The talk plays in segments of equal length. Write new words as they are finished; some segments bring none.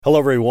Hello,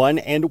 everyone,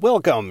 and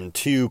welcome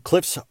to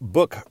Cliff's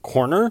Book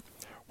Corner,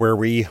 where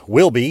we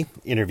will be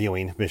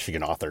interviewing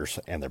Michigan authors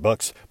and their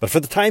books. But for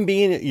the time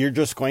being, you're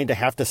just going to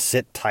have to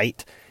sit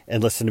tight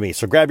and listen to me.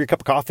 So grab your cup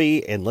of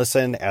coffee and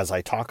listen as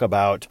I talk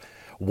about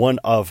one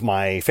of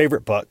my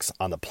favorite books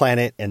on the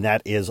planet, and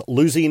that is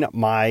Losing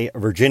My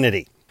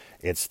Virginity.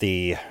 It's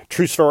the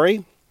true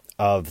story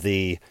of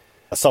the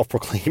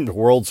self-proclaimed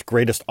world's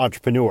greatest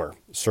entrepreneur,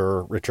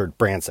 Sir Richard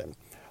Branson.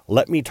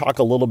 Let me talk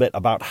a little bit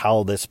about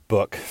how this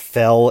book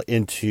fell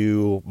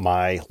into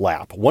my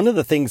lap. One of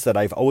the things that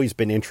I've always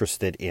been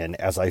interested in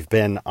as I've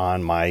been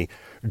on my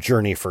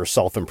journey for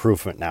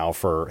self-improvement now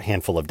for a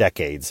handful of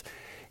decades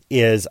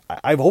is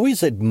I've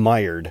always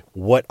admired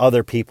what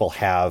other people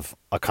have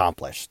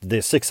accomplished,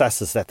 the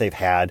successes that they've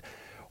had,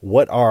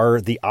 what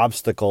are the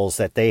obstacles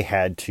that they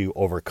had to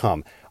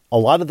overcome. A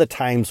lot of the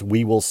times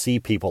we will see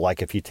people,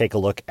 like if you take a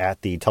look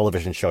at the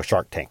television show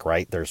Shark Tank,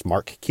 right? There's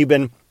Mark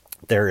Cuban.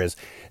 There is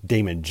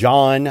Damon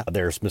John,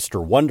 there's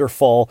Mr.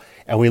 Wonderful,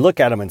 and we look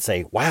at them and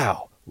say,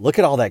 wow, look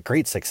at all that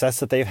great success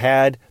that they've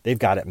had. They've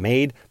got it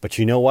made. But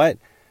you know what?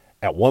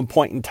 At one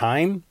point in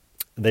time,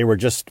 they were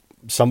just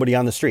somebody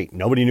on the street.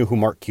 Nobody knew who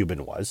Mark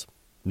Cuban was.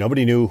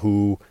 Nobody knew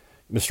who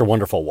Mr.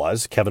 Wonderful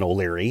was, Kevin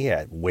O'Leary,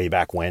 at way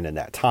back when in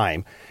that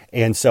time.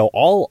 And so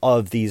all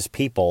of these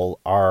people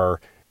are,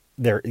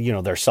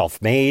 they're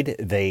self-made.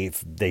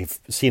 They've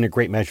seen a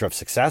great measure of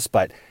success,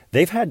 but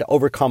they've had to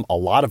overcome a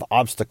lot of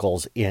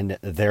obstacles in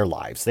their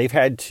lives. They've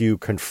had to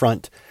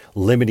confront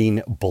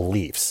limiting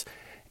beliefs.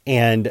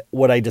 And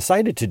what I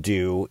decided to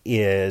do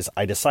is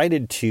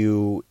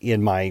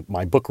in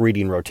my book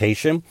reading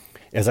rotation,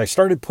 is I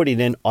started putting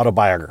in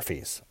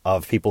autobiographies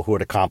of people who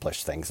had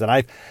accomplished things. And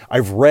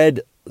I've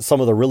read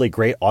some of the really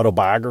great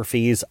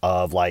autobiographies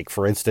of, like,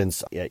 for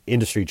instance,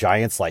 industry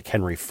giants like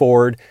Henry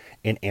Ford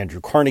and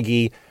Andrew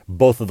Carnegie.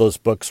 Both of those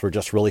books were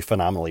just really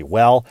phenomenally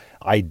well.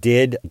 I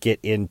did get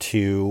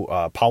into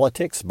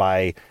politics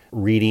by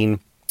reading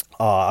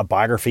a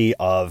biography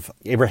of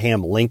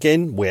Abraham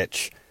Lincoln,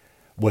 which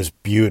was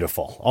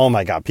beautiful. Oh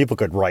my God, people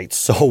could write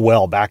so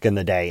well back in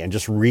the day, and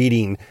just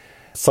reading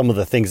some of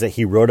the things that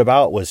he wrote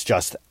about was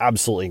just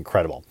absolutely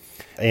incredible.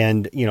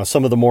 And,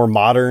 some of the more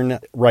modern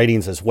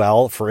writings as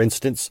well, for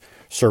instance,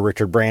 Sir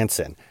Richard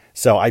Branson.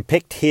 So I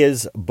picked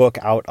his book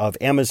out of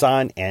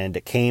Amazon, and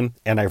it came,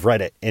 and I've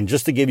read it. And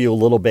just to give you a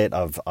little bit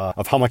of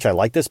how much I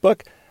like this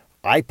book,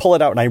 I pull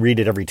it out and I read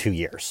it every 2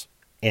 years.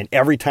 And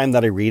every time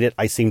that I read it,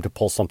 I seem to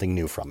pull something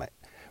new from it.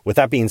 With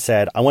that being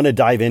said, I want to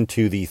dive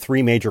into the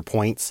three major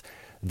points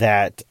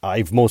that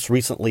I've most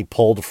recently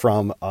pulled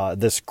from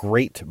this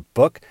great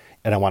book,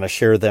 and I want to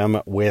share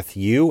them with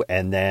you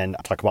and then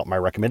talk about my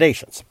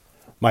recommendations.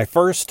 My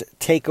first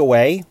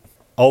takeaway: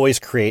 always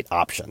create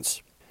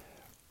options.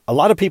 A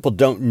lot of people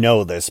don't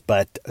know this,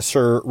 but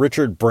Sir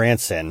Richard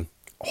Branson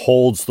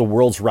holds the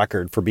world's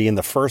record for being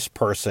the first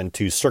person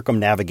to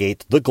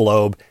circumnavigate the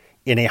globe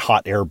in a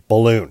hot air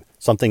balloon,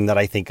 something that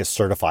I think is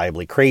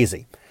certifiably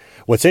crazy.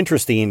 What's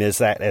interesting is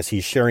that as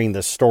he's sharing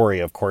this story,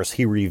 of course,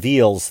 he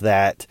reveals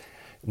that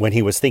when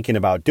he was thinking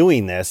about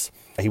doing this,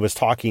 he was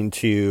talking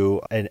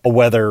to a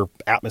weather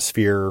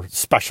atmosphere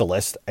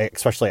specialist,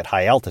 especially at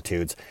high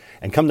altitudes,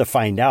 and come to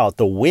find out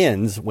the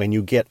winds when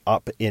you get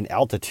up in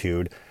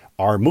altitude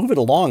are moving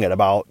along at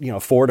about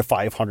 400 to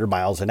 500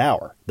 miles an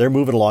hour. They're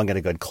moving along at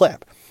a good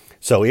clip.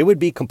 So it would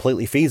be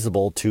completely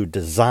feasible to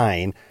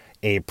design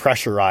a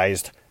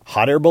pressurized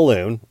hot air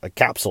balloon, a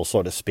capsule,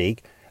 so to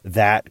speak,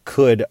 that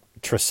could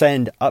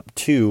transcend up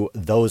to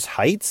those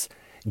heights,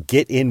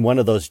 get in one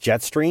of those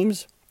jet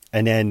streams,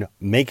 and then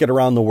make it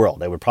around the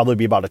world. It would probably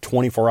be about a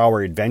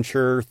 24-hour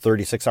adventure,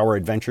 36-hour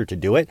adventure to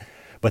do it,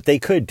 but they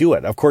could do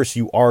it. Of course,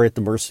 you are at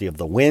the mercy of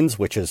the winds,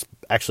 which is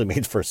actually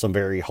made for some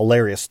very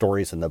hilarious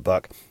stories in the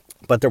book.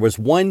 But there was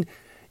one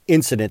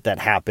incident that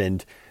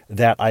happened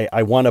that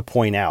I want to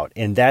point out,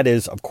 and that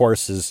is, of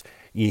course,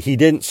 he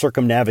didn't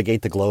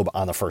circumnavigate the globe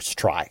on the first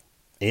try.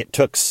 It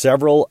took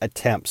several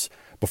attempts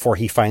before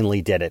he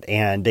finally did it.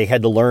 And they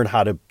had to learn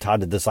how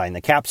to design the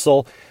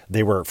capsule.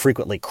 They were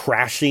frequently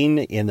crashing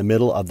in the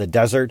middle of the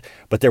desert.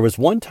 But there was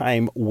one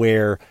time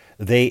where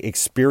they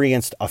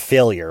experienced a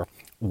failure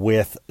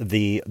with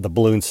the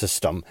balloon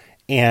system,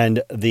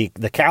 and the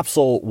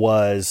capsule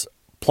was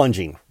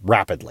plunging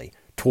rapidly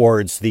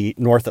towards the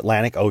North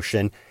Atlantic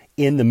Ocean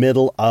in the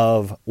middle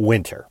of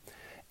winter.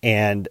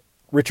 And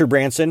Richard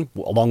Branson,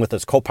 along with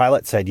his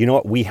co-pilot, said, you know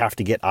what, we have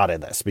to get out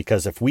of this,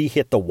 because if we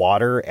hit the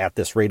water at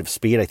this rate of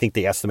speed, I think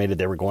they estimated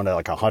they were going to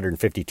like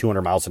 150,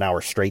 200 miles an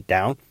hour straight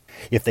down.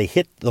 If they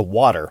hit the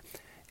water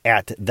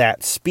at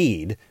that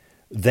speed,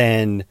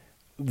 then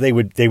they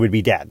would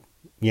be dead.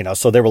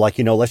 So they were like,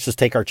 let's just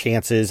take our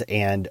chances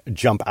and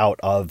jump out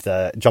of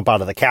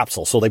the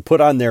capsule. So they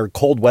put on their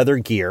cold weather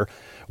gear,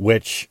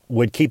 which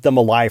would keep them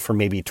alive for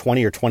maybe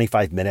 20 or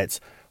 25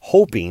 minutes,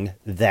 hoping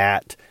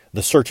that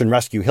the search and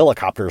rescue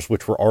helicopters,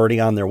 which were already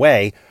on their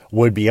way,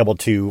 would be able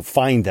to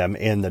find them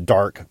in the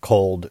dark,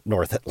 cold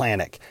North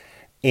Atlantic.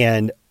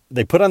 And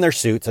they put on their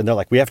suits and they're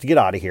like, we have to get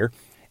out of here.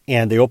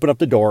 And they open up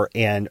the door,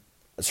 and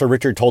Sir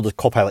Richard told the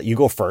co-pilot, you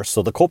go first.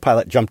 So the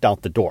co-pilot jumped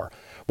out the door.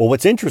 Well,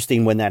 what's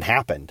interesting when that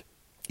happened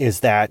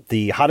is that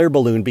the hot air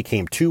balloon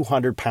became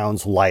 200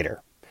 pounds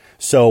lighter.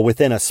 So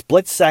within a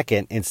split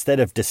second, instead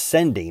of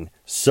descending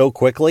so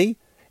quickly,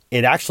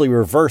 it actually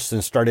reversed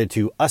and started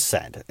to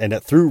ascend. And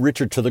it threw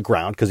Richard to the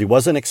ground because he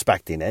wasn't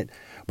expecting it.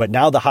 But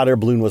now the hot air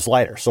balloon was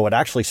lighter. So it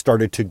actually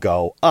started to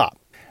go up.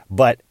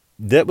 But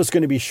that was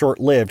going to be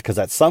short-lived because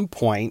at some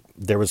point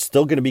there was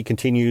still going to be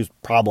continued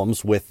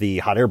problems with the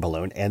hot air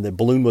balloon, and the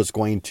balloon was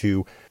going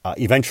to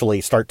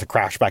eventually start to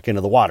crash back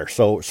into the water.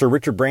 So Sir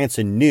Richard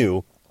Branson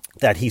knew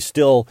that he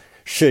still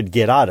should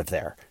get out of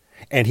there.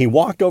 And he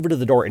walked over to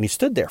the door and he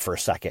stood there for a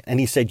second and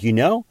he said, you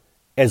know,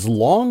 as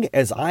long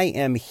as I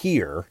am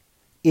here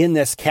in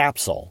this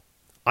capsule,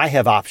 I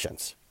have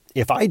options.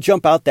 If I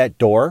jump out that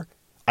door,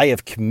 I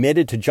have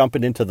committed to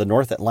jumping into the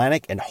North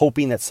Atlantic and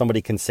hoping that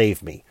somebody can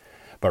save me.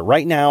 But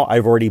right now,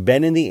 I've already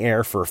been in the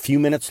air for a few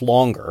minutes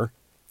longer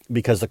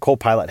because the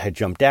co-pilot had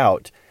jumped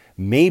out.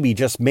 Maybe,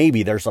 just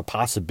maybe, there's a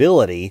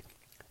possibility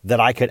that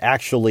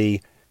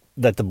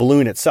that the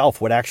balloon itself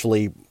would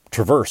actually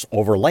traverse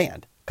over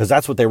land, because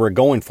that's what they were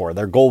going for.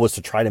 Their goal was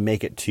to try to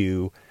make it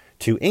to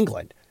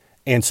England.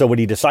 And so what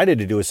he decided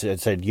to do is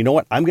said, you know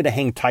what, I'm going to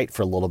hang tight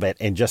for a little bit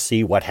and just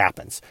see what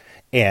happens.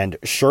 And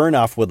sure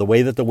enough, with the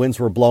way that the winds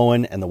were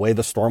blowing and the way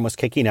the storm was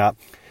kicking up,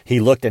 he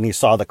looked and he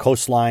saw the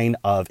coastline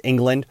of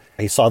England.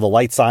 He saw the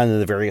lights on in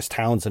the various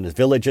towns and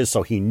villages.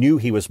 So he knew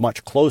he was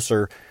much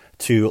closer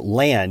to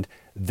land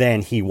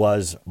than he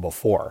was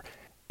before.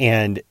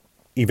 And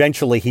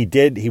eventually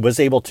he was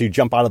able to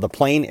jump out of the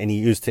plane, and he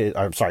used his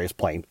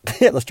plane.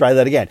 Let's try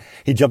that again.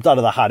 He jumped out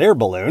of the hot air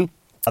balloon,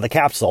 the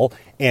capsule,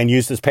 and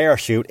used his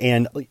parachute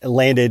and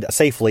landed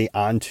safely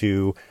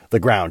onto the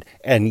ground.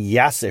 And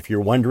yes, if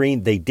you're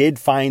wondering, they did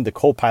find the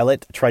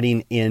co-pilot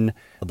treading in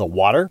the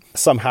water.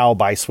 Somehow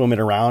by swimming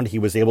around, he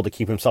was able to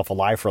keep himself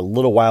alive for a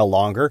little while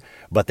longer,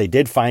 but they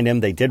did find him.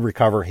 They did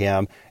recover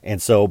him.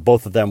 And so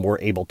both of them were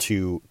able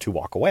to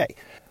walk away.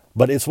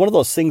 But it's one of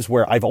those things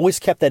where I've always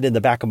kept that in the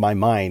back of my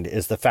mind,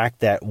 is the fact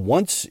that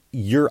once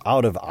you're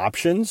out of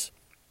options,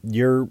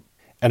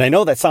 and I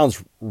know that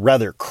sounds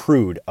rather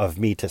crude of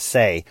me to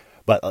say,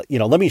 but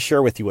let me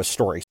share with you a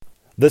story.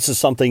 This is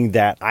something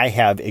that I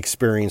have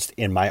experienced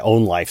in my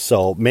own life.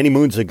 So many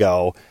moons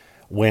ago,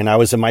 when I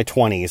was in my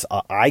 20s,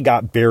 I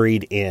got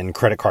buried in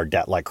credit card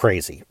debt like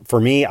crazy. For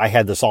me, I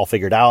had this all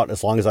figured out.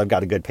 As long as I've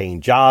got a good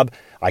paying job,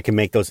 I can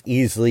make those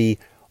easily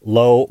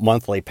low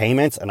monthly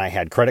payments. And I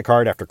had credit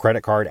card after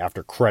credit card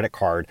after credit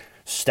card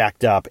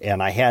stacked up.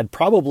 And I had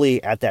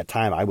probably, at that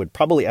time, I would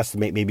probably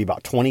estimate maybe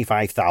about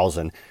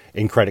 $25,000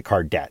 in credit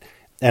card debt.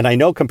 And I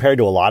know, compared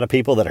to a lot of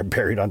people that are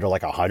buried under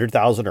like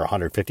 $100,000 or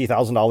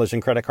 $150,000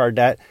 in credit card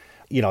debt,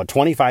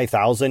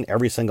 $25,000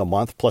 every single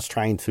month, plus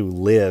trying to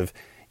live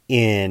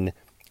in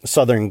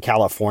Southern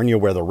California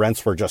where the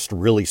rents were just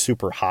really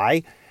super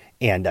high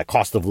and the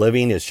cost of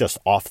living is just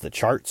off the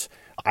charts.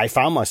 I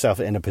found myself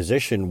in a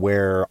position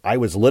where I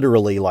was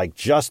literally like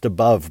just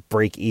above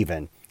break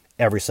even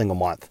every single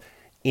month.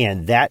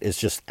 And that is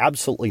just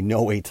absolutely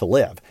no way to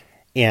live.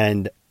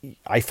 And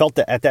I felt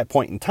that at that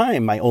point in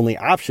time, my only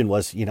option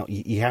was,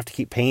 you have to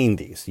keep paying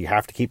these. You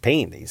have to keep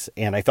paying these.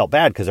 And I felt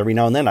bad because every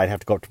now and then I'd have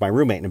to go up to my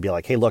roommate and be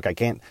like, hey, look, I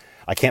can't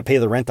pay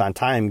the rent on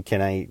time.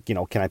 Can I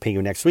pay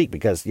you next week?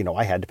 Because,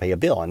 I had to pay a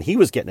bill. And he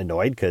was getting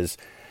annoyed because,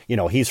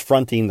 he's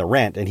fronting the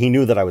rent and he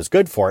knew that I was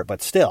good for it.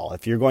 But still,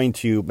 if you're going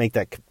to make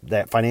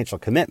that financial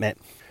commitment,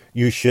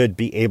 you should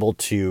be able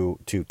to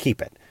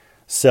keep it.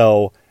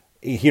 So,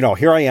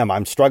 here I am,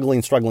 I'm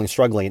struggling.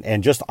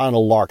 And just on a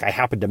lark, I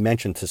happened to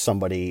mention to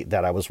somebody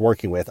that I was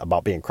working with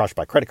about being crushed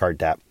by credit card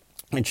debt.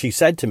 And she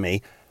said to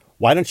me,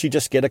 why don't you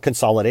just get a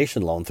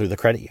consolidation loan through the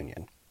credit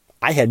union?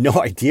 I had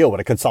no idea what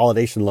a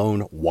consolidation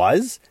loan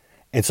was.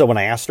 And so when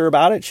I asked her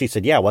about it, she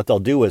said, yeah, what they'll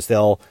do is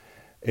they'll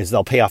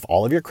pay off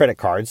all of your credit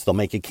cards. They'll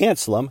make you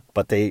cancel them,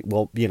 but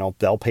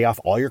they'll pay off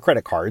all your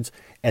credit cards.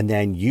 And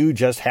then you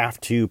just have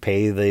to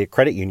pay the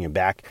credit union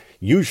back.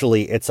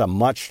 Usually it's a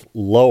much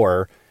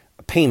lower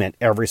payment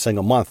every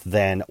single month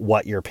than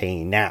what you're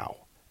paying now.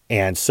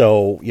 And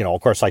so,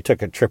 of course, I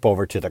took a trip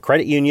over to the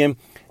credit union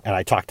and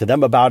I talked to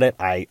them about it.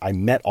 I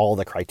met all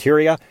the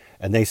criteria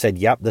and they said,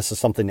 yep, this is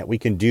something that we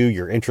can do.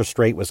 Your interest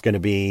rate was going to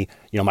be,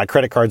 my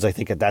credit cards, I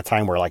think at that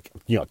time were like,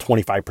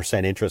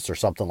 25% interest or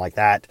something like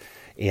that.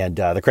 And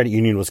the credit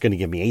union was going to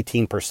give me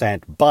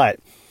 18%. But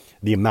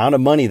the amount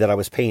of money that I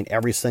was paying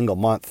every single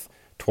month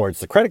towards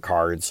the credit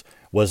cards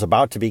was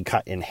about to be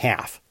cut in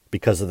half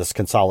because of this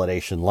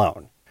consolidation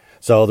loan.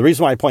 So the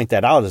reason why I point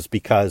that out is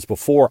because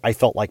before I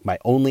felt like my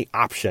only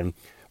option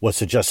was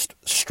to just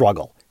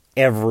struggle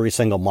every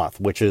single month,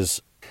 which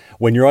is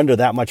when you're under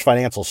that much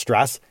financial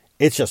stress,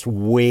 it's just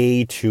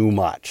way too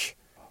much.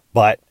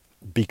 But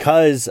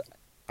because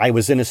I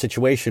was in a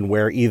situation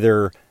where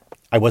either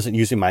I wasn't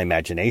using my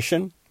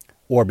imagination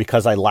or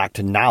because I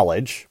lacked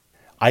knowledge,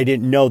 I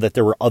didn't know that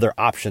there were other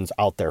options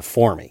out there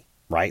for me.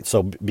 Right.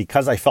 So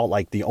because I felt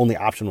like the only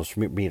option was for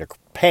me to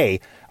pay,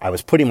 I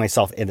was putting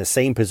myself in the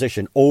same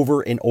position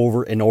over and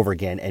over and over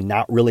again and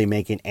not really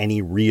making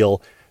any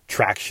real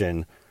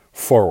traction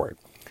forward.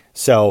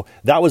 So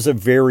that was a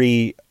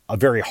very a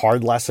very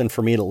hard lesson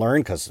for me to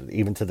learn, because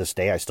even to this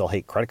day, I still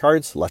hate credit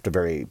cards. Left a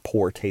very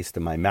poor taste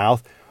in my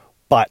mouth.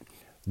 But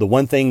the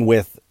one thing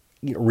with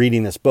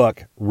reading this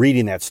book,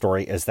 reading that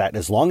story, is that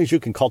as long as you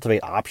can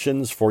cultivate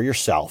options for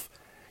yourself,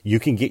 you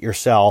can get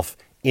yourself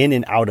in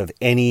and out of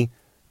any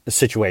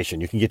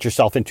situation. You can get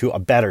yourself into a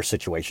better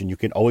situation. You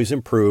can always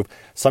improve.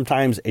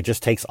 Sometimes it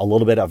just takes a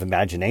little bit of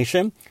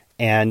imagination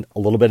and a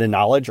little bit of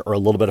knowledge or a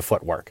little bit of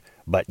footwork,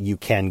 but you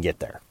can get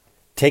there.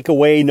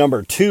 Takeaway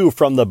number 2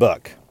 from the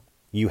book: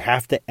 you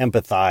have to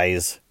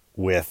empathize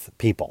with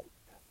people.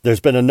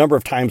 There's been a number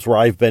of times where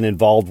I've been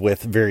involved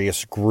with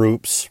various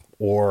groups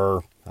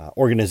or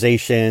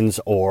organizations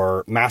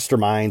or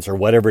masterminds or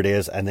whatever it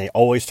is, and they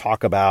always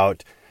talk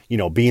about,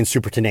 being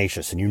super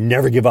tenacious, and you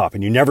never give up,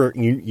 and you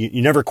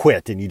never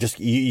quit, and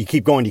you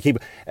keep going,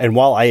 and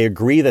while I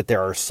agree that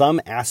there are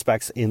some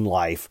aspects in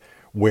life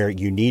where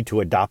you need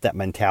to adopt that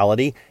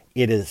mentality,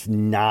 it is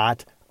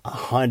not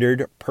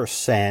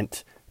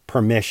 100%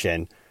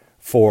 permission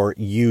for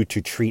you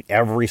to treat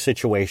every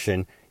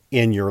situation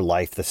in your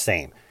life the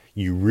same.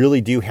 You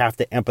really do have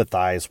to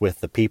empathize with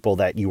the people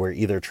that you are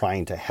either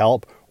trying to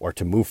help or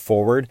to move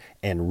forward,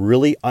 and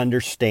really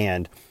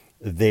understand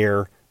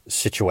their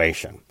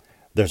situation.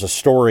 There's a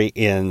story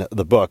in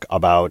the book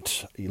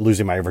about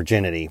losing my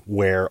virginity,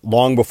 where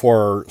long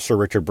before Sir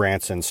Richard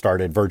Branson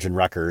started Virgin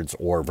Records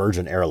or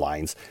Virgin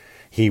Airlines,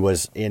 he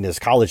was, in his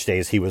college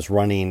days, he was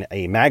running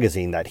a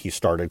magazine that he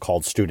started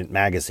called Student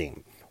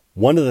Magazine.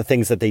 One of the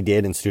things that they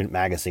did in Student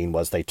Magazine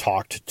was they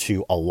talked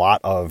to a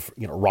lot of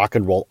rock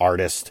and roll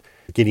artists,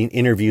 getting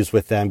interviews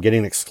with them,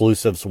 getting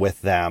exclusives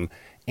with them,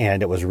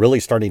 and it was really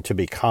starting to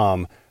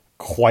become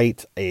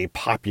quite a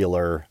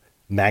popular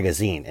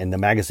magazine. And the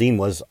magazine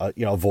was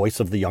a voice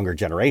of the younger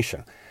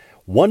generation.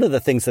 One of the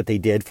things that they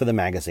did for the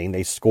magazine,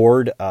 they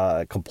scored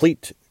a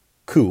complete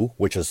coup,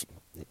 which is,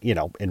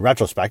 in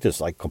retrospect,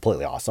 is like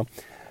completely awesome.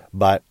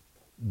 But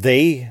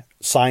they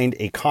signed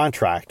a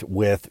contract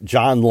with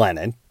John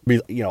Lennon,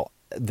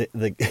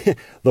 the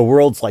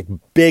world's like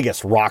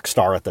biggest rock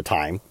star at the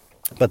time.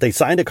 But they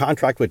signed a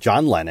contract with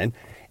John Lennon,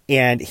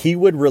 and he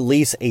would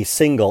release a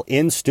single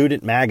in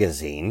Student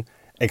Magazine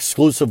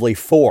exclusively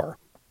for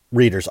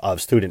readers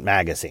of Student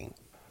Magazine.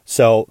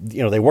 So,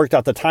 they worked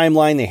out the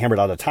timeline, they hammered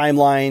out a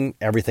timeline,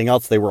 everything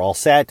else, they were all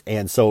set.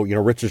 And so,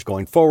 Richard's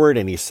going forward,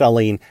 and he's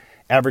selling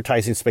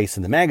advertising space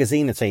in the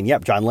magazine and saying,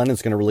 yep, John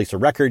Lennon's going to release a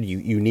record.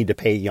 You need to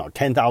pay,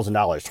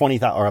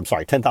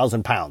 $10,000,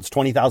 10,000 pounds,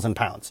 20,000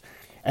 pounds.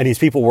 And these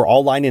people were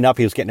all lining up.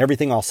 He was getting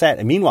everything all set.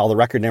 And meanwhile, the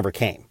record never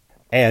came.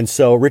 And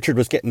so Richard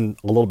was getting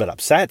a little bit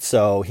upset.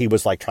 So he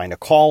was like trying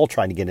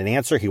to get an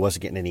answer. He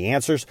wasn't getting any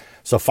answers.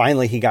 So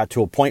finally he got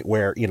to a point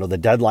where, the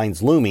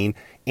deadline's looming,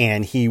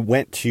 and he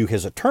went to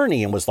his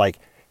attorney and was like,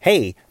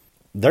 hey,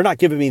 they're not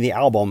giving me the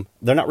album.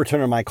 They're not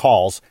returning my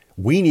calls.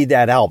 We need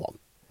that album.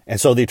 And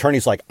so the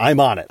attorney's like,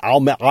 I'm on it.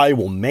 I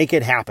will make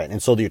it happen.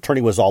 And so the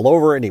attorney was all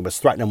over it, and he was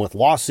threatening him with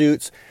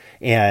lawsuits,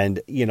 and,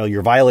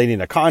 you're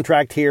violating a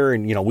contract here,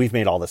 and, we've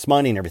made all this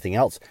money and everything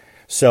else.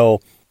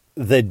 So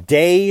the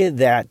day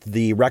that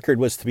the record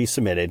was to be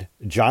submitted,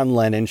 John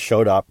Lennon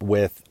showed up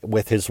with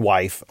his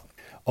wife,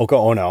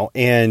 Yoko Ono,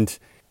 and,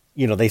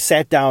 they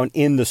sat down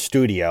in the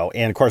studio.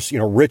 And of course,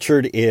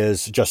 Richard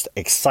is just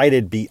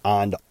excited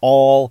beyond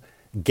all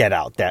get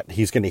out that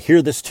he's going to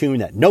hear this tune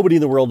that nobody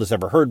in the world has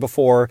ever heard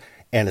before.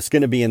 And it's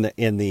going to be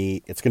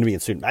it's going to be in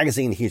Student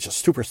Magazine. He's just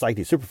super psyched.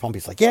 He's super pumped.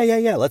 He's like,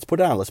 yeah, let's put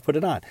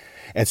it on.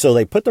 And so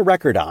they put the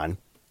record on,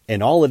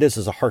 and all it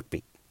is a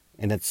heartbeat.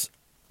 And it's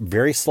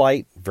very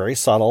slight, very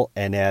subtle.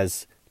 And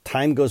as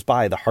time goes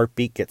by, the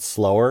heartbeat gets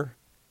slower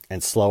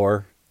and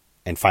slower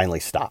and finally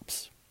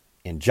stops.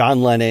 And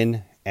John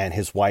Lennon and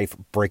his wife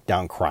break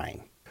down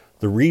crying.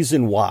 The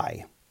reason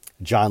why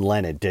John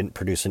Lennon didn't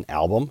produce an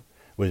album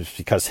was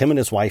because him and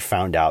his wife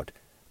found out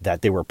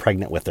that they were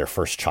pregnant with their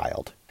first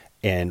child.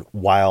 And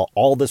while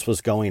all this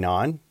was going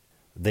on,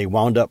 they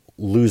wound up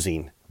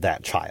losing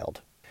that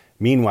child.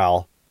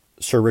 Meanwhile,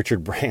 Sir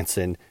Richard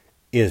Branson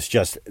is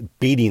just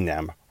beating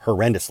them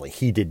horrendously.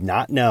 He did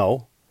not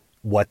know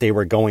what they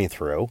were going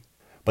through.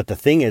 But the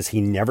thing is, he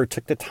never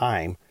took the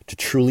time to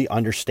truly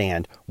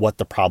understand what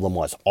the problem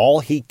was. All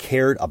he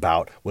cared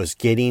about was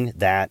getting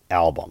that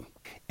album.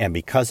 And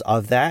because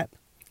of that,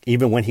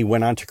 even when he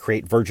went on to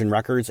create Virgin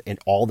Records and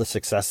all the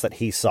success that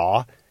he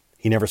saw,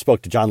 he never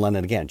spoke to John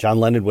Lennon again. John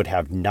Lennon would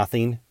have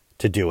nothing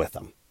to do with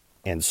him.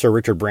 And Sir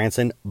Richard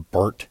Branson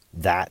burnt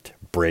that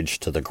bridge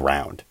to the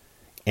ground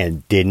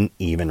and didn't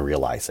even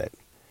realize it.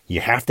 You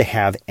have to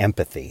have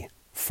empathy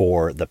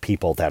for the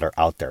people that are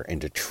out there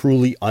and to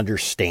truly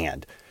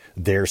understand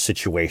their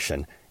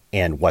situation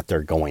and what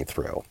they're going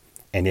through.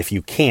 And if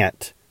you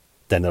can't,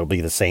 then it'll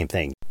be the same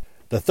thing.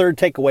 The third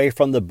takeaway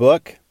from the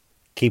book,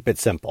 keep it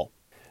simple.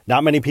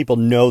 Not many people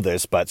know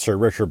this, but Sir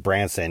Richard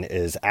Branson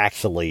is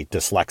actually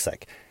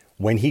dyslexic.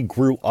 When he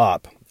grew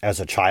up as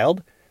a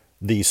child,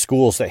 the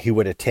schools that he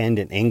would attend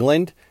in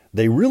England,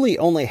 they really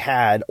only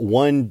had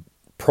one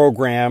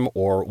program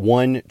or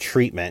one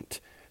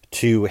treatment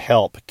to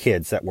help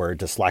kids that were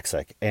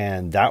dyslexic,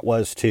 and that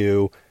was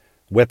to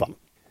whip them.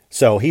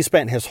 So he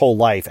spent his whole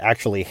life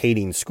actually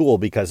hating school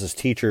because his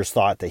teachers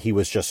thought that he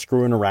was just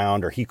screwing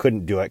around, or he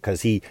couldn't do it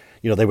because they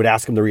would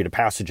ask him to read a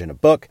passage in a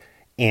book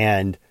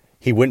and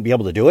he wouldn't be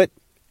able to do it.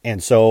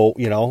 And so,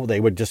 they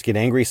would just get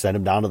angry, send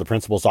him down to the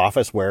principal's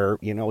office where,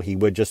 he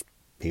would just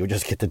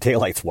get the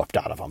daylights whooped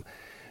out of him.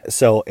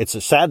 So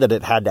it's sad that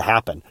it had to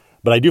happen.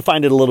 But I do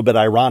find it a little bit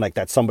ironic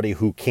that somebody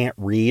who can't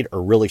read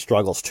or really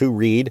struggles to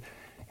read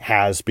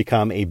has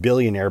become a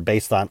billionaire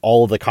based on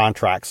all of the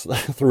contracts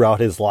throughout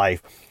his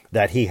life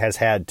that he has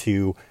had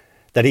to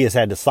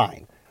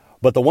sign.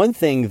 But the one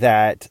thing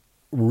that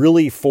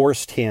really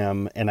forced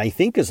him, and I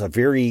think is a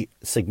very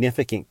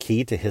significant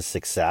key to his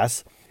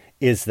success,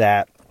 is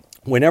that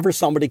whenever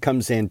somebody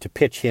comes in to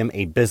pitch him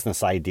a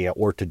business idea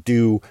or to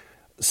do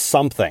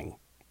something,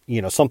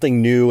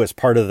 something new as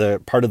part of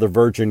the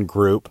Virgin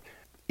group,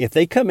 if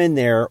they come in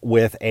there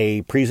with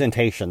a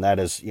presentation that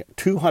is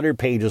 200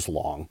 pages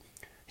long,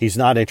 he's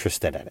not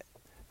interested in it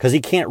because he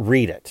can't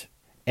read it.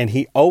 And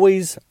he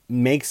always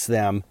makes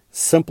them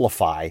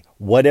simplify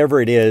whatever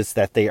it is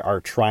that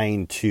they're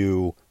trying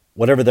to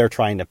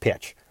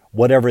pitch,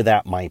 whatever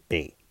that might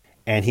be.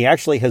 And he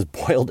actually has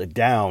boiled it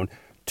down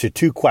to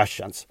 2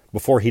 questions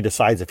before he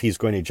decides if he's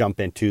going to jump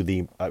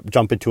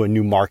into a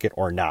new market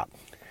or not.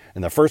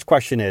 And the first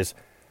question is,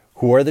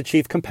 who are the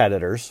chief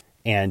competitors?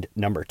 And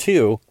number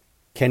 2,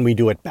 can we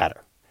do it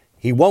better?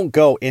 He won't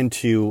go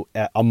into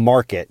a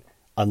market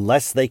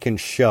unless they can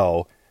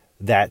show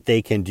that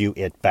they can do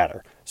it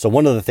better. So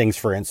one of the things,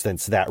 for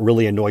instance, that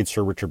really annoyed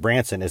Sir Richard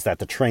Branson is that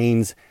the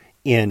trains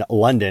in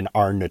London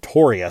are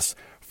notorious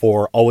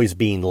for always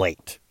being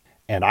late.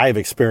 And I've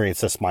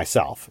experienced this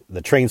myself.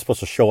 The train's supposed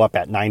to show up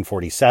at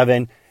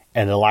 9:47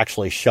 and it'll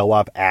actually show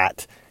up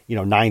at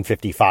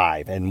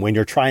 9:55. And when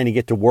you're trying to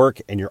get to work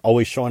and you're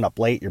always showing up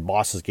late, your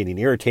boss is getting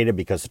irritated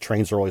because the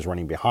trains are always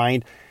running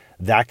behind.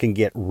 That can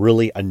get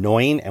really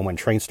annoying. And when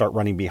trains start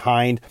running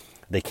behind,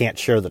 they can't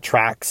share the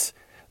tracks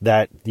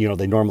that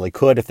they normally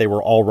could if they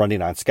were all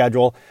running on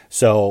schedule.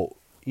 So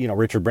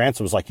Richard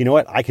Branson was like, you know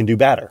what, I can do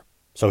better.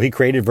 So he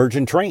created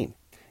Virgin Train,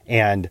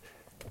 and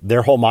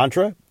their whole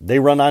mantra, they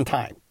run on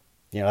time.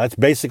 That's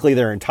basically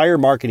their entire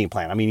marketing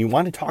plan. I mean, you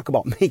want to talk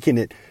about making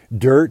it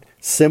dirt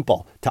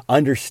simple to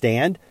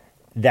understand.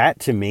 That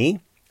to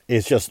me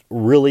is just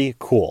really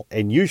cool.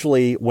 And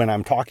usually when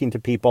I'm talking to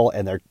people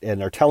and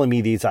they're telling me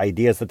these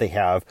ideas that they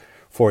have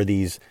for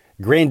these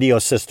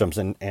grandiose systems,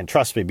 and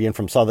trust me, being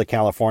from Southern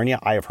California,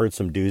 I have heard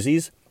some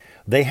doozies.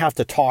 They have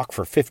to talk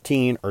for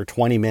 15 or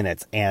 20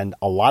 minutes. And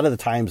a lot of the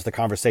times the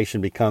conversation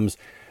becomes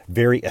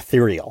very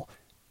ethereal.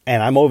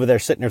 And I'm over there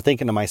sitting there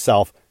thinking to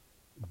myself,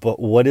 but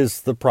what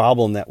is the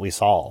problem that we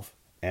solve?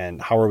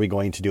 And how are we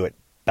going to do it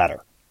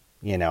better?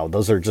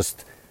 Those are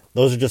just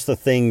the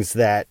things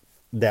that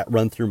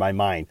run through my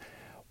mind.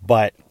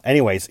 But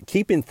anyways,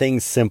 keeping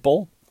things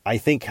simple, I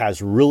think,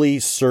 has really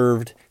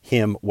served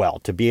him well,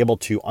 to be able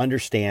to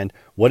understand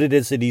what it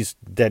is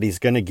that he's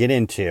going to get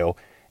into,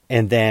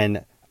 and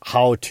then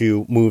how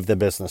to move the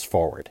business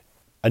forward.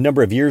 A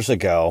number of years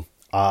ago,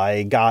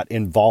 I got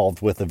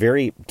involved with a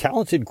very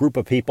talented group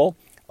of people,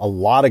 a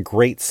lot of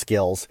great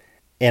skills.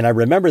 And I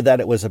remember that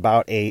it was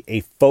about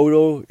a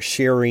photo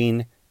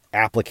sharing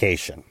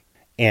application.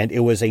 And it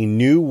was a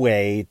new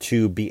way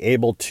to be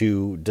able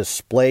to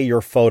display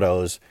your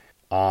photos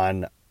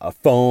on a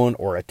phone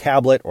or a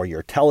tablet or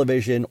your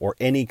television or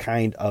any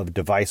kind of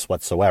device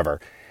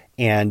whatsoever.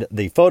 And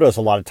the photos,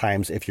 a lot of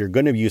times, if you're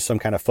going to use some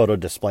kind of photo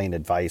displaying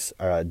device,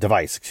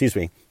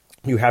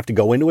 you have to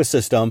go into a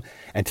system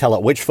and tell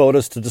it which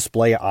photos to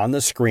display on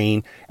the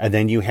screen. And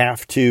then you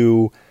have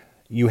to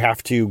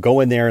go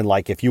in there and,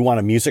 like, if you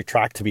want a music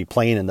track to be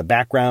playing in the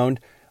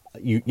background,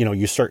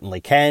 you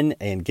certainly can,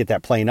 and get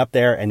that playing up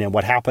there. And then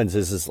what happens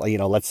is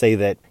let's say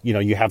that,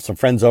 you have some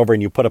friends over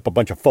and you put up a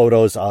bunch of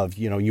photos of,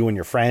 you and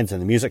your friends and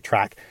the music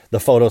track, the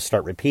photos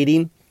start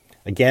repeating.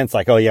 Again, it's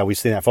like, oh yeah, we've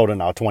seen that photo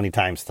now 20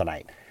 times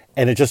tonight.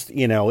 And it just,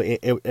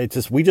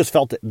 we just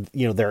felt that,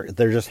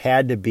 there just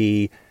had to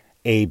be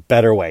a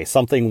better way,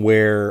 something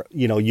where,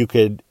 you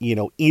could,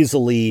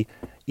 easily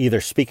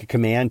either speak a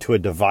command to a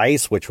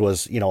device, which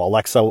was,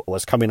 Alexa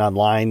was coming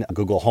online,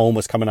 Google Home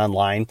was coming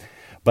online,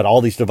 but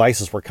all these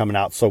devices were coming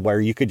out. So where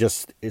you could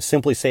just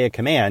simply say a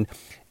command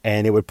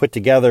and it would put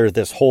together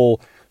this whole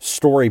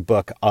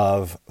storybook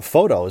of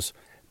photos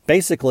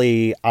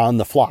basically on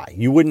the fly.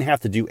 You wouldn't have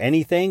to do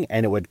anything,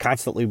 and it would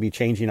constantly be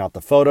changing out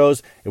the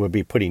photos. It would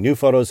be putting new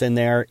photos in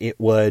there. It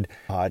would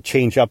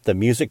change up the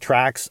music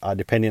tracks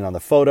depending on the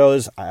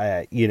photos,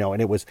 and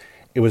it was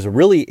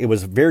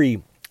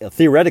very,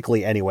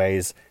 theoretically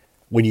anyways,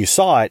 when you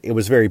saw it, it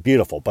was very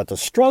beautiful. But the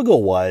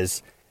struggle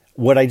was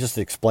what I just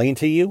explained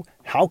to you.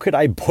 How could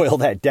I boil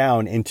that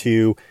down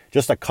into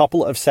just a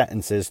couple of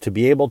sentences to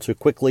be able to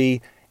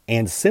quickly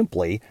and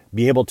simply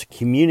be able to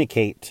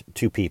communicate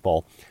to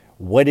people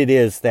what it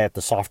is that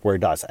the software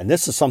does? And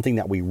this is something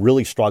that we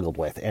really struggled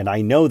with. And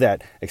I know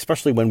that,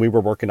 especially when we were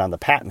working on the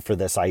patent for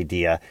this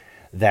idea,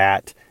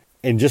 that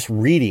in just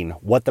reading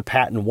what the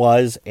patent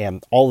was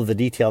and all of the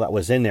detail that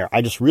was in there,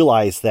 I just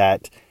realized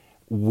that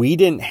we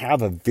didn't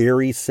have a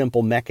very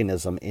simple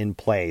mechanism in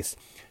place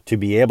to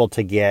be able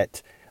to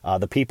get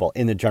the people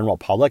in the general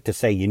public to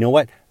say, you know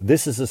what,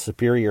 this is a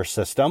superior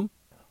system.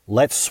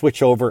 Let's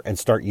switch over and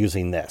start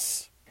using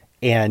this.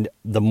 And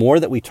the more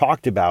that we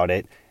talked about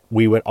it,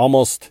 we would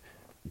almost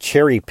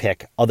cherry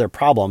pick other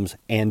problems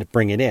and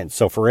bring it in.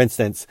 So for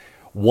instance,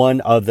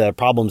 one of the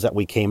problems that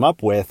we came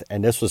up with,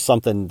 and this was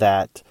something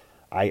that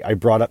I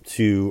brought up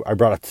to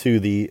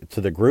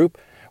the group,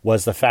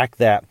 was the fact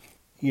that,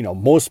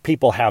 most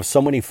people have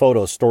so many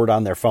photos stored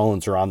on their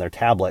phones or on their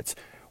tablets.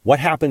 What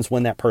happens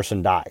when that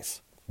person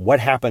dies? What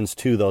happens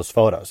to those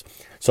photos?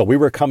 So we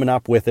were coming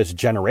up with this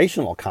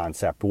generational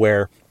concept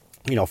where,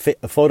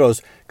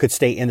 photos could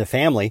stay in the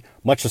family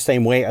much the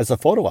same way as a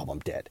photo album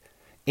did.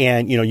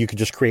 And, you could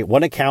just create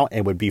one account and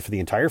it would be for the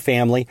entire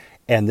family.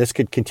 And this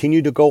could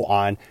continue to go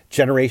on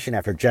generation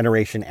after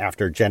generation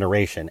after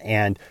generation.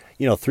 And,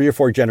 3 or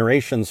 4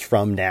 generations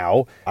from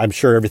now, I'm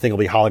sure everything will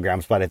be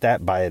holograms by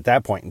at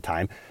that point in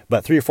time.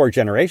 But 3 or 4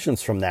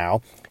 generations from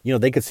now,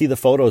 they could see the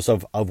photos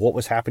of what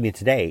was happening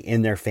today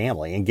in their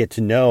family and get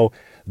to know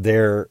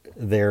their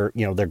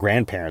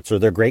grandparents or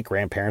their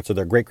great-grandparents or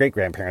their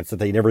great-great-grandparents that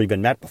they never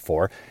even met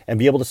before, and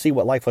be able to see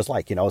what life was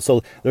like,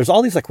 So there's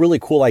all these really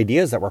cool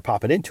ideas that were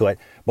popping into it,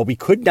 but we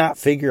could not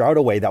figure out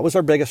a way. That was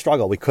our biggest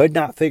struggle. We could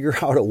not figure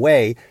out a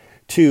way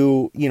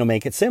to,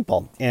 make it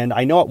simple. And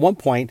I know at one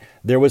point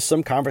there was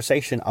some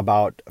conversation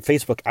about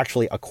Facebook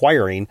actually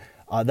acquiring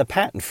the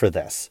patent for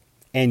this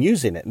and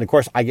using it. And of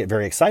course I get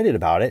very excited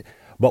about it.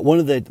 But one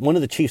of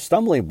the chief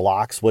stumbling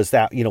blocks was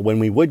that, when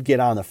we would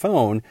get on the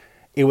phone,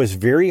 it was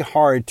very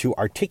hard to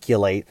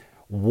articulate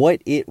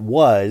what it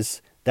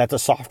was that the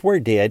software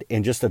did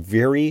in just a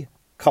very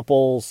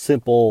couple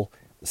simple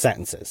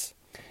sentences.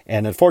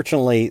 And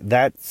unfortunately,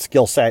 that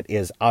skill set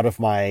is out of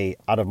my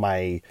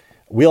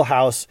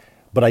wheelhouse.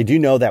 But I do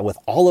know that with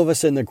all of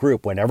us in the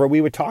group, whenever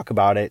we would talk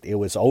about it, it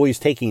was always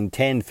taking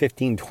 10,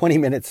 15, 20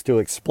 minutes to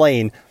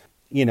explain,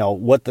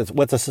 what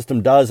the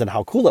system does and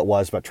how cool it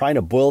was. But trying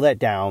to boil that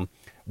down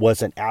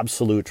was an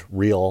absolute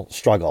real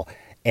struggle.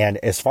 And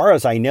as far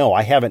as I know,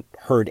 I haven't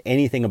heard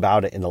anything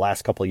about it in the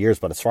last couple of years,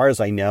 but as far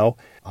as I know,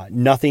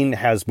 nothing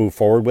has moved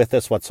forward with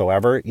this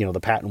whatsoever. The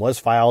patent was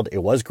filed.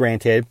 It was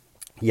granted.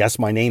 Yes,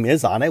 my name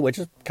is on it, which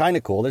is kind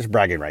of cool. There's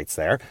bragging rights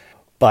there.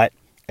 But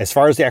as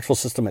far as the actual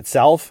system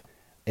itself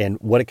and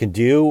what it can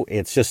do,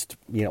 it's just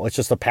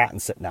a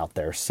patent sitting out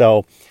there.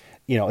 So,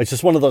 it's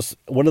just one of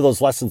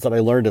those lessons that I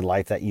learned in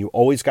life, that you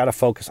always got to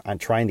focus on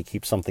trying to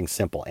keep something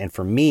simple. And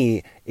for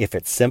me, if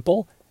it's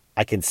simple,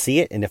 I can see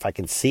it. And if I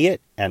can see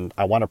it and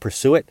I want to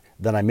pursue it,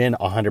 then I'm in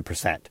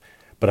 100%.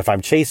 But if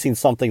I'm chasing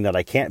something that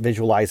I can't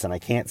visualize and I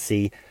can't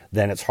see,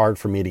 then it's hard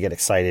for me to get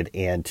excited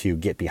and to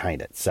get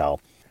behind it.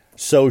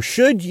 So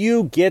should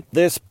you get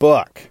this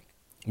book?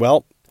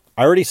 Well,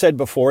 I already said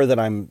before that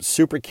I'm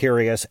super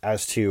curious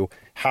as to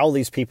how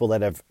these people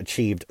that have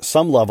achieved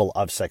some level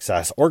of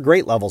success or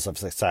great levels of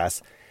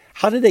success,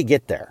 how did they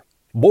get there?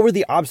 What were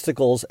the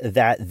obstacles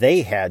that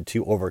they had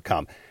to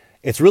overcome?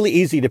 It's really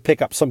easy to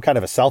pick up some kind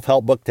of a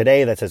self-help book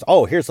today that says,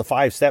 oh, here's the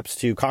 5 steps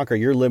to conquer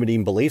your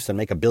limiting beliefs and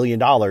make $1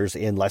 billion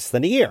in less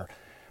than a year.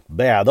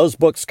 But yeah, those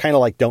books kind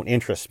of don't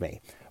interest me.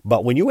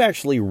 But when you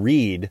actually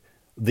read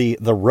the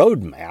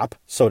roadmap,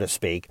 so to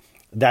speak,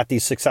 that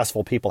these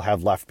successful people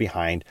have left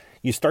behind,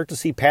 you start to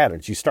see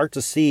patterns. You start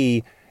to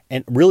see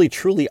and really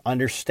truly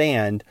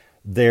understand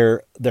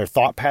their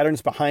thought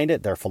patterns behind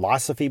it, their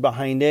philosophy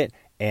behind it,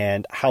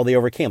 and how they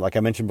overcame. Like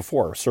I mentioned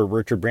before, Sir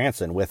Richard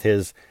Branson with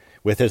his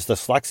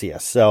dyslexia.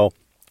 So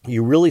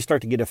you really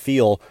start to get a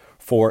feel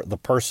for the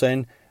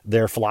person,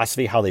 their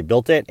philosophy, how they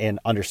built it, and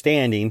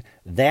understanding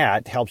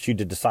that helps you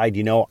to decide,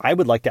 I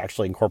would like to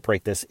actually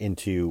incorporate this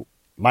into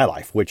my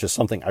life, which is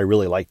something I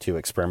really like to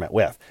experiment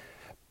with.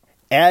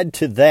 Add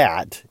to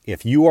that,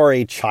 if you are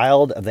a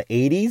child of the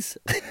 80s,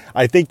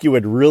 I think you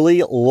would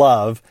really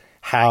love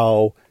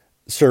how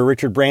Sir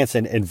Richard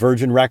Branson and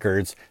Virgin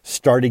Records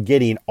started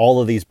getting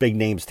all of these big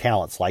names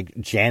talents like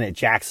Janet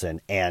Jackson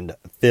and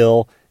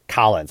Phil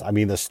Collins. I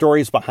mean, the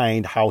stories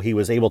behind how he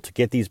was able to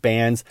get these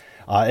bands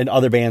and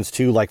other bands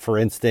too, like for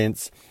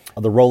instance,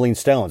 the Rolling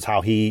Stones,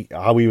 how he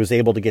was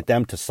able to get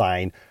them to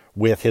sign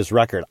with his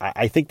record.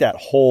 I think that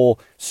whole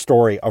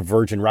story of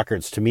Virgin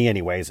Records, to me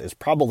anyways, is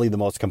probably the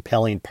most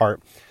compelling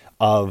part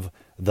of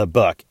the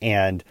book.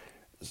 And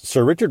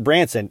Sir Richard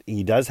Branson,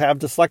 he does have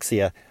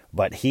dyslexia,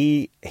 but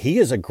he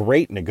is a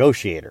great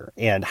negotiator.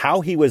 And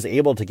how he was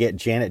able to get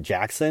Janet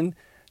Jackson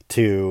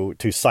to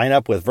sign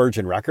up with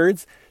Virgin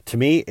Records, to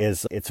me,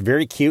 it's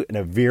very cute and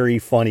a very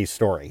funny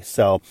story.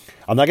 So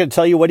I'm not going to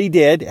tell you what he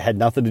did. It had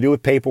nothing to do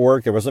with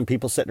paperwork. There wasn't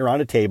people sitting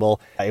around a table.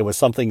 It was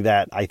something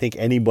that I think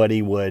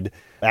anybody would.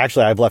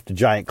 Actually, I've left a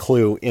giant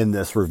clue in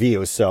this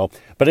review.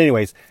 But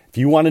anyways, if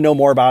you want to know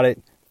more about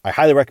it, I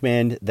highly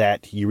recommend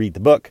that you read the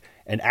book.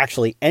 And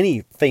actually,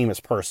 any famous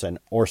person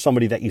or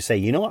somebody that you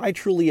say, I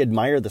truly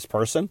admire this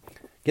person,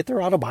 get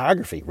their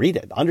autobiography, read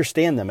it,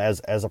 understand them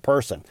as a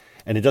person.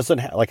 And it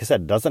doesn't, like I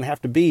said, it doesn't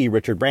have to be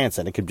Richard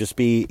Branson. It could just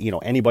be,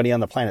 anybody on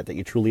the planet that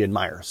you truly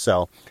admire.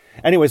 So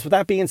anyways, with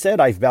that being said,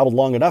 I've babbled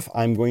long enough.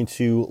 I'm going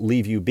to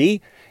leave you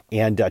be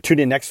and tune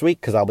in next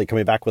week because I'll be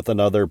coming back with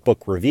another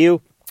book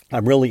review.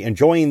 I'm really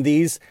enjoying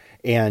these,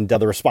 and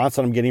the response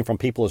that I'm getting from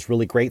people is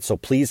really great. So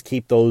please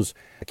keep those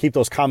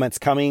comments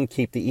coming,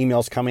 keep the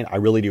emails coming. I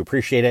really do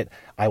appreciate it.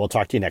 I will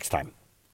talk to you next time.